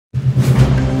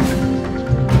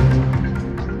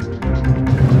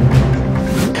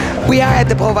We are at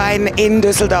the Prowein in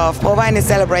Dusseldorf. Prowein is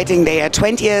celebrating their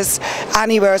 20th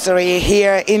anniversary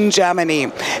here in Germany,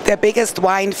 their biggest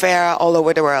wine fair all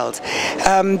over the world.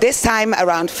 This time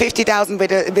around 50,000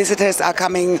 visitors are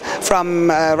coming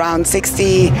from around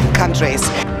 60 countries.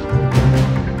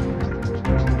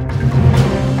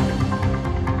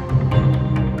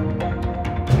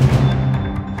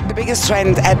 The biggest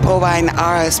trend at Prowein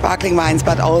are sparkling wines,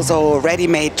 but also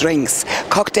ready-made drinks,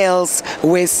 cocktails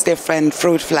with different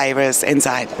fruit flavors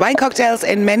inside. Wine cocktails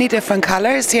in many different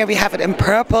colors. Here we have it in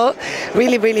purple,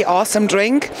 really awesome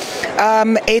drink.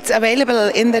 It's available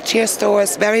in the CHEERS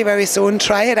stores very soon.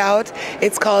 Try it out.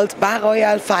 It's called Bar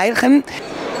Royal Veilchen.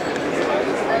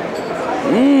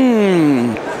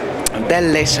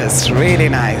 Delicious, really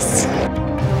nice.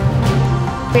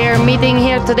 We are meeting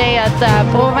here today at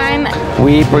Prowein.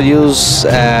 We produce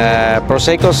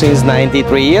Prosecco since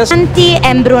 93 years. Chianti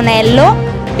and Brunello.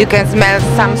 You can smell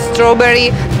some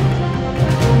strawberry.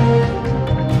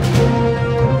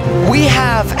 We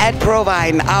have at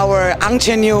Prowein our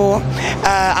Angqian Niu,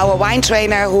 our wine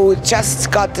trainer who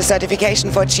just got the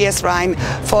certification for CHEERS wine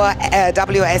for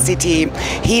WSET.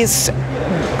 He's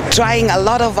trying a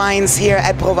lot of wines here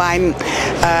at Prowein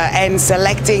and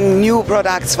selecting new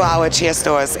products for our CHEERS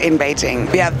stores in Beijing.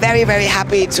 We are very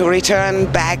happy to return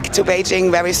back to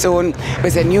Beijing very soon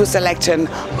with a new selection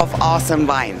of awesome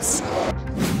wines.